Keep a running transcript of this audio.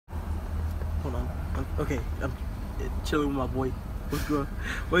Okay, I'm chilling with my boy. What's good?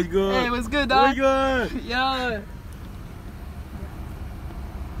 What's good? Hey, what's good, dog? What's good? Yo.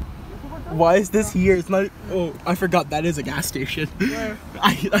 Why is this here? It's not. Oh, I forgot that is a gas station. Where?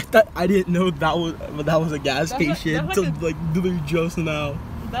 I thought I didn't know that was a gas station that's till like like literally just now.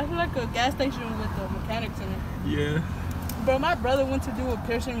 That's like a gas station with the mechanics in it. Yeah. Bro, my brother went to do a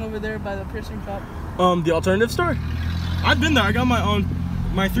piercing over there by the piercing shop. The alternative store. I've been there. I got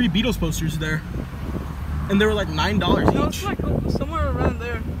my 3 Beatles posters there, and they were like $9 each. No, it's like somewhere around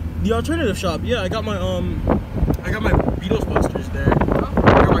there. The alternative shop. Yeah, I got my Beatles posters there. I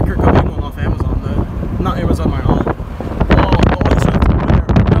got my Kurt Cobain one off Amazon though. Not Amazon, my own. What's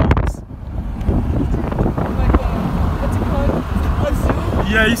it called? A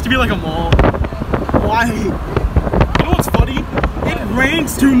zoo? Yeah, it used to be like a mall. Why? You know what's funny? It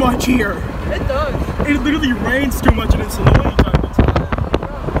rains too much here. It does. It literally rains too much and it's annoying time it's hot.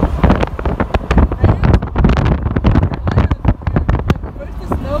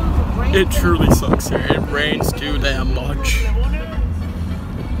 It truly sucks here. It rains too damn much.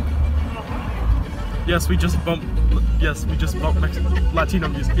 Yes, we just bumped Latino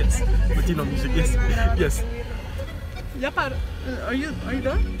music. Yes, Latino music. Yes, yes. Yep. Are you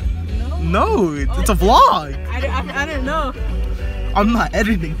done? No, it's a vlog. I didn't know. I'm not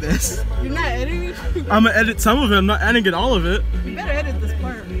editing this. You're not editing? I'm gonna edit some of it. I'm not editing all of it. You better edit this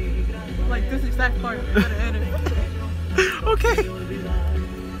part. Like this exact part. You better edit. Okay.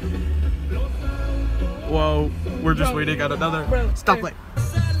 Whoa, we're just waiting at another stoplight.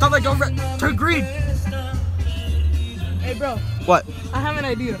 Stoplight, go red. Turn green. Hey, bro. What? I have an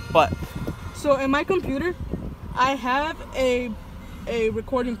idea. What? So in my computer, I have a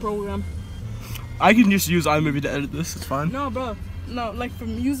recording program. I can just use iMovie to edit this. It's fine. No, bro. No, like for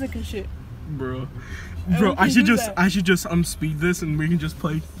music and shit. Bro, And I should just speed this and we can just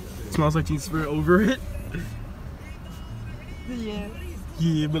play Smells Like Teen Spirit over it. Yeah.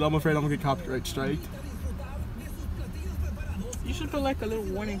 Yeah, but I'm afraid I'm gonna get copyright striked. You should put like a little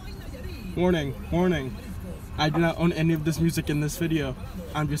warning. Warning, warning. I do not own any of this music in this video.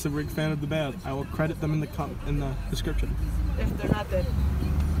 I'm just a big fan of the band. I will credit them in the description. If they're not dead.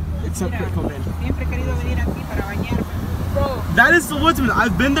 Except Kurt Cobain. Bro. That is the woodsman.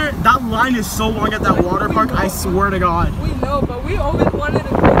 I've been there. That line is so long at that water park. I swear to God. We know, but we always wanted to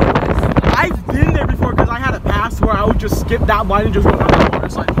go to this. I've been there before because I had a pass where I would just skip that line and just go down the water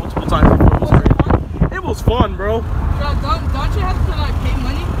slide multiple times before it was great. It was fun, bro. Bro, don't you have to like pay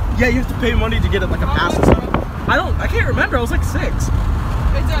money? Yeah, you have to pay money to get it like a pass and stuff. I can't remember. I was like 6. Is it a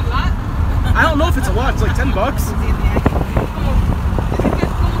lot? I don't know if it's a lot. It's like $10.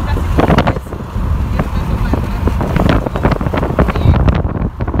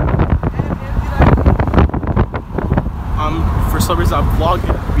 For some reason I'm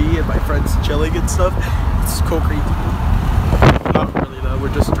vlogging me and my friends chilling and stuff. It's so crazy. Not really though.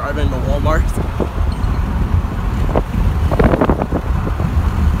 We're just driving to Walmart.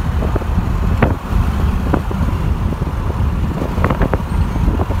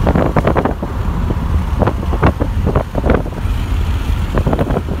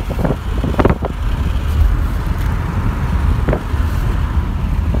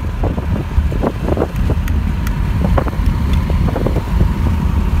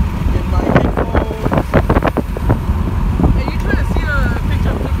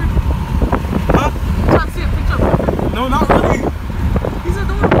 No, not really. He's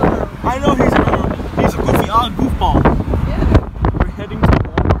adorable. I know he's a goofy odd goofball. Yeah. We're heading to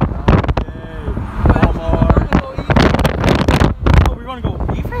Walmart now. Walmart. Oh, we're gonna go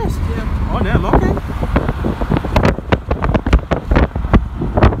eat first? Yeah. Oh damn, okay.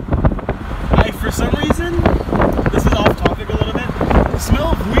 For some reason, this is off topic a little bit. The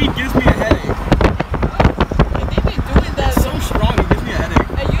smell of weed gives me a headache. They be doing that. It's so strong, it gives me a headache.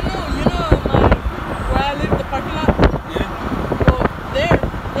 And you know, where I live, the parking lot. Yeah. Well,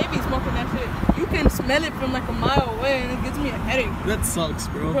 they be smoking that shit. You can smell it from like a mile away, and it gives me a headache. That sucks,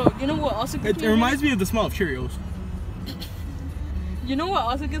 bro. Bro, you know what also gives me It reminds me of the smell of Cheerios. You know what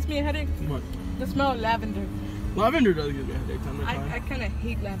also gives me a headache? What? The smell of lavender. Lavender does give me a headache time to time. I kind of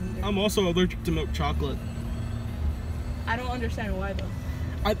hate lavender. I'm also allergic to milk chocolate. I don't understand why though.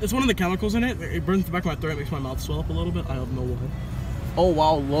 It's one of the chemicals in it. It burns the back of my throat. It makes my mouth swell up a little bit. I have no why. Oh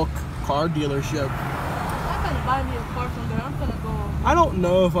wow, look, car dealership. I'm gonna buy me a car from there. I'm gonna go. I don't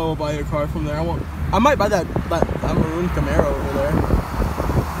know if I will buy a car from there. I might buy that maroon Camaro over there.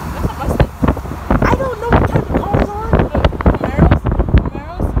 That's a Mustang. I don't know what type of cars are.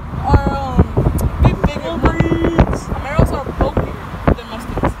 Camaros are bigger. Breeds. Camaros are bulkier than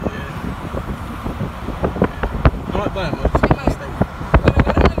Mustangs. Yeah. I might buy a Mustang. Cuando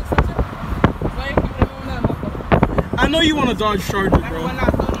era una licencia, vaya a comprarme know you want a Dodge Charger, bro. Pues yo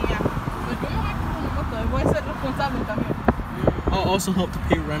me voy con la moto. Voy a ser responsable también. I'll also help to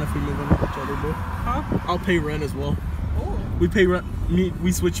pay rent if we move in with each other, bro. Huh? I'll pay rent as well. Oh. We pay rent.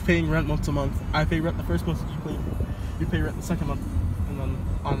 We switch paying rent month to month. I pay rent the first month. You pay rent the second month, and then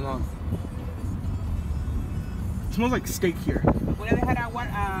on and on. It smells like steak here. Voy a dejar agua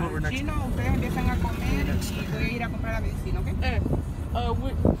What, we're next? chino, ustedes empiezan a comer y voy a ir a comprar la medicina, ¿ok?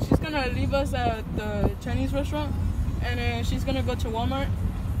 She's gonna leave us at the Chinese restaurant, and then she's gonna go to Walmart,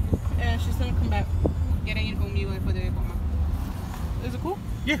 and she's gonna come back. Quieren ir conmigo después de comer. Is it cool?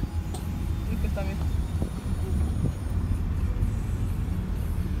 Yeah. Okay, está bien.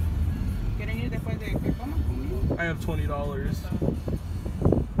 ¿Quieren ir después de que coman conmigo? I have $20.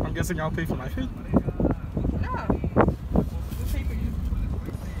 I'm guessing I'll pay for my food. Yeah. We'll pay for you.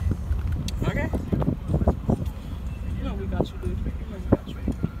 Okay. You know we got you, dude. You know we got you.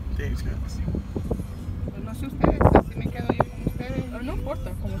 Thanks, guys. Pues no sé ustedes, así me quedo yo con ustedes. No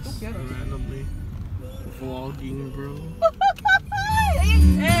importa, como tú quieras. Randomly vlogging, bro.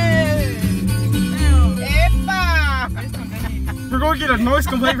 Hey! Damn. ¡Epa! Ahí está, Benny. We're going to get a noise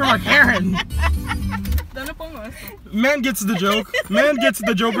complaint from our Karen. Dale pongo esto. Man gets the joke. Man gets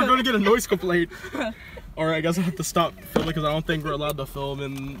the joke. We're going to get a noise complaint. Alright, I guess I have to stop filming because I don't think we're allowed to film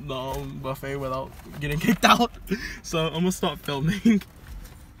in the buffet without getting kicked out. So I'm going to stop filming.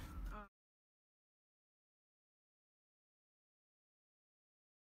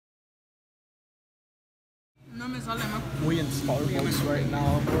 No me sale, man. We in Starbucks right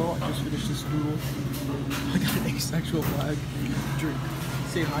now, bro. I just finished this noodle. I got an asexual flag drink.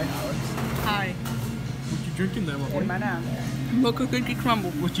 Say hi, Alex. Hi. What you drinking there, my boy? Hermana, Mocha cookie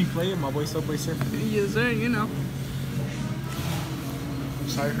crumble. What you playing, my boy? Subway Surfing. Yes, sir, you know.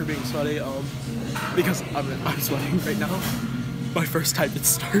 Sorry for being sweaty, because I'm sweating right now. My first time at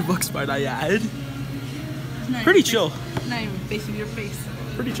Starbucks, might I add. Pretty chill. Not even facing your face.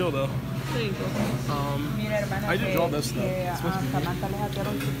 Pretty chill though. There you go. mira hermana, I did draw this though. que It's a supposed to be me. Samantha le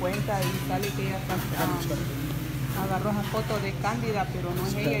hackearon su cuenta y sale que ella agarró esa foto de Cándida, pero no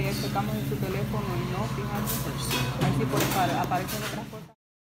es ella, ya checamos en su teléfono y no, fíjate. Ahí sí por aparecen otras cosas.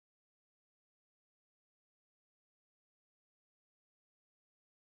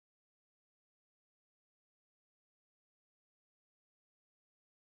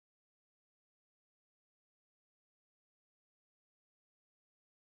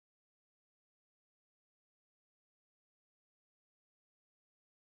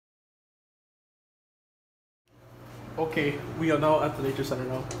 Okay, we are now at the nature center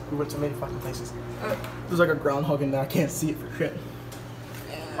now. We went to many fucking places. There's like a groundhog in there. I can't see it for shit.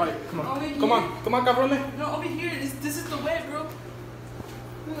 Alright, come on. Come on. Come on, cabrón. No, over here. This is the way, bro.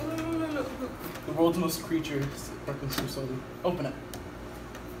 Look. The world's most creature is working through something. Open it.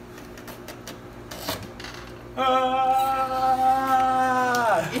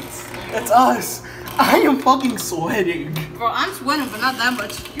 It's us. I am fucking sweating. Bro, I'm sweating, but not that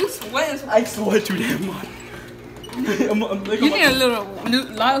much. You sweating. I sweat too damn much. I'm You need a little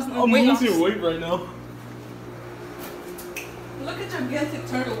I'm weight loss. losing weight right now. Look at gigantic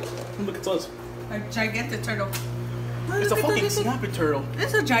turtle. Look, it's us. A gigantic turtle. It's a fucking snapping turtle.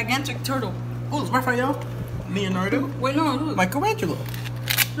 It's a gigantic turtle. Oh, it's Raphael, Leonardo, Wait, no, look. Michelangelo.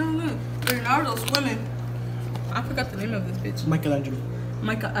 No, look. Leonardo's swimming. I forgot the name of this bitch. Michelangelo.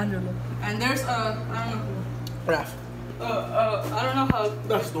 Michelangelo. And there's I don't know who. Raph. I don't know how.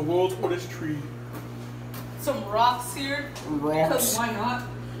 That's the world's oldest tree. Some rocks here. Rocks. Because why not?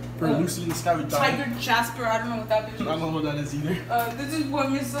 For Lucy in the Sky with Tiger Jasper. I don't know what that bitch is. I don't know what that is either. This is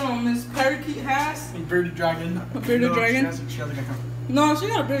what Miss Parakeet has. And Bearded Dragon. A bearded dragon? She has a gecko. No, she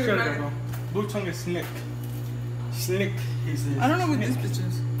got a She bearded has a dragon. gecko. Blue tongue is Snick. Snick is this. I don't know what this bitch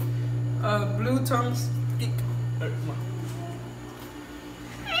is. Blue tongue skink. Come on.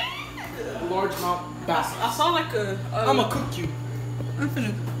 Large mouth bass. I saw like a. I'ma cook you. I'm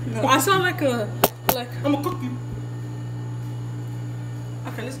finna. No, I saw like a. I'ma cook you.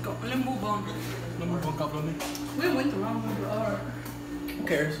 Okay, let's go. Let's move on. Let me walk up on me. We went the wrong way. Alright. Who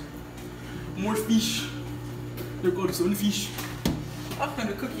cares? More fish. There go to some fish. I'm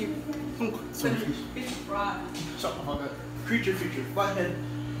finna cook you. Some fish. Fish fried. Shut the fuck up. Creature, flathead.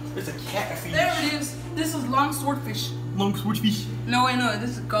 There's a catfish. There it is. This is long swordfish. Long swordfish. No, wait, no.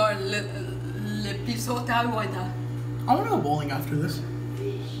 This is gar le pisote algoida. I want to go bowling after this.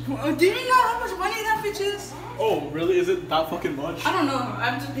 Do you know how much money that bitch is? Oh, really? Is it that fucking much? I don't know.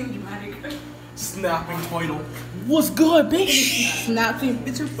 I'm just being dramatic. Snapping title. What's good, bitch? Snapping.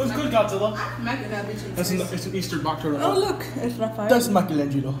 Bitch, What's good, Godzilla? smacking that bitch in the That's face. it's an Eastern box turtle. Oh, look. It's Raphael. That's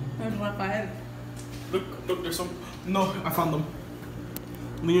Michelangelo. It's Raphael. Look, there's some. No, I found them.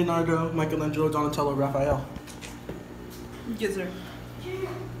 Leonardo, Michelangelo, Donatello, Raphael. Gizzard.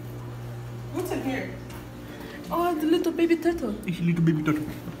 What's in here? Oh, the little baby turtle. Little baby turtle.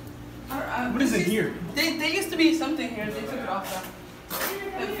 What is in here? They used to be something here. They took it off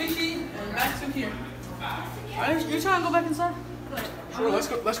though. The fishy and back to here. You trying to go back inside? Sure,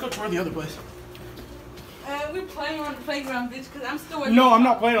 let's go toward the other place. We're playing on the playground, bitch, because I'm still with No, I'm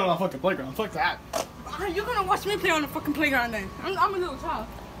not playing on the fucking playground. Fuck that. You're gonna watch me play on the fucking playground then. I'm a little child.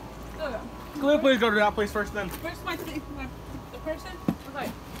 Look. Please go to that place first then. Where's the person?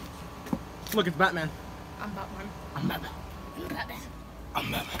 Okay. Look, it's Batman. I'm Batman. I'm Batman. I'm Batman.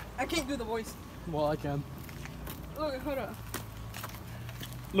 I'm Batman. I can't do the voice. Well, I can. Look, hold up.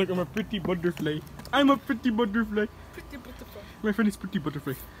 Look, I'm a pretty butterfly. I'm a pretty butterfly. Pretty butterfly. My friend is pretty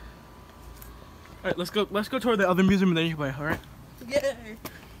butterfly. Alright, let's go toward the other museum and then you can play, alright? Yay.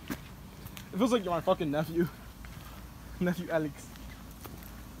 It feels like you're my fucking nephew. Nephew Alex.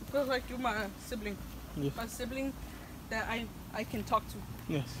 Feels like you're my sibling. Yes. My sibling that I can talk to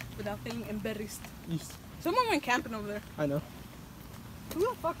Yes. without feeling embarrassed. Yes. Someone went camping over there. I know. Who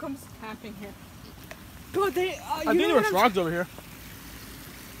the fuck comes camping here? Dude, I think there were frogs over here.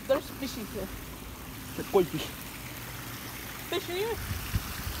 There's fishy here. They're koi fish. Fishy?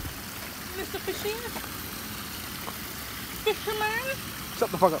 Mr. Fishy? Fisherman? Shut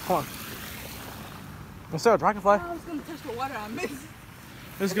the fuck up, come on. Let's start a dragonfly. I was gonna touch the water. I missed.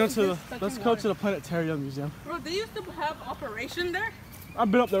 Let's go to the Planetarium Museum. Bro, they used to have operation there.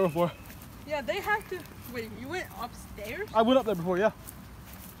 I've been up there before. Yeah, they had to. Wait, you went upstairs? I went up there before, yeah.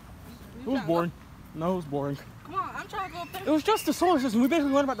 It was trying to boring. No, it was boring. go- Come on, I'm trying to go up there. It was just the solar system. We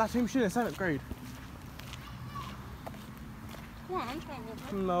basically learned about that same shit in 7th grade. Come on, I'm trying to go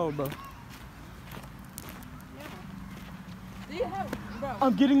up there. No, bro. Yeah. They have, bro.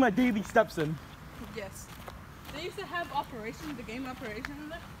 I'm getting my daily steps in. Yes. They used to have operation, the game operation in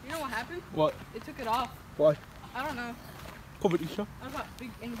there. You know what happened? What? They took it off. Why? I don't know. COVID issue? I got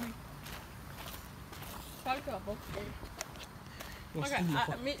big angry. Probably got both of them. Okay,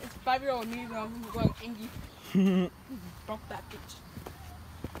 me, it's 5-year-old me, but I'm going angry. Broke that bitch.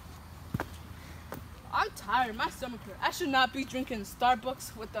 I'm tired. My stomach hurts. I should not be drinking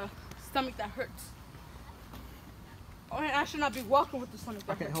Starbucks with the stomach that hurts. Oh, and I should not be walking with the stomach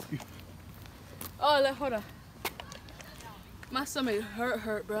that I can't hurts. help you. Oh, hold on. My stomach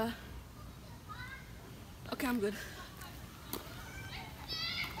hurt, bruh. Okay, I'm good.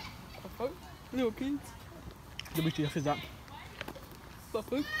 The fuck? Little kids. Give me to your that. The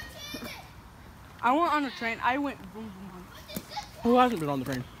fuck? I went on a train. I went boom boom. Who hasn't been on the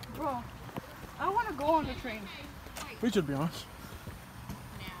train? Bro, I want to go on the train. We should be honest.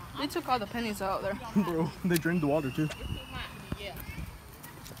 They took all the pennies out there. Bro, they drained the water too. Yeah.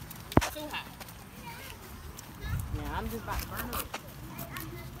 Too hot. Yeah, I'm just about to burn it.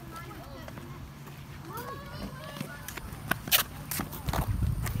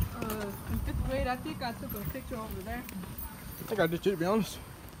 In 5th grade, I think I took a picture over there. I think I did too, to be honest.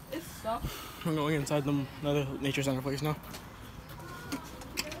 It sucks. I'm going inside the another nature center place now.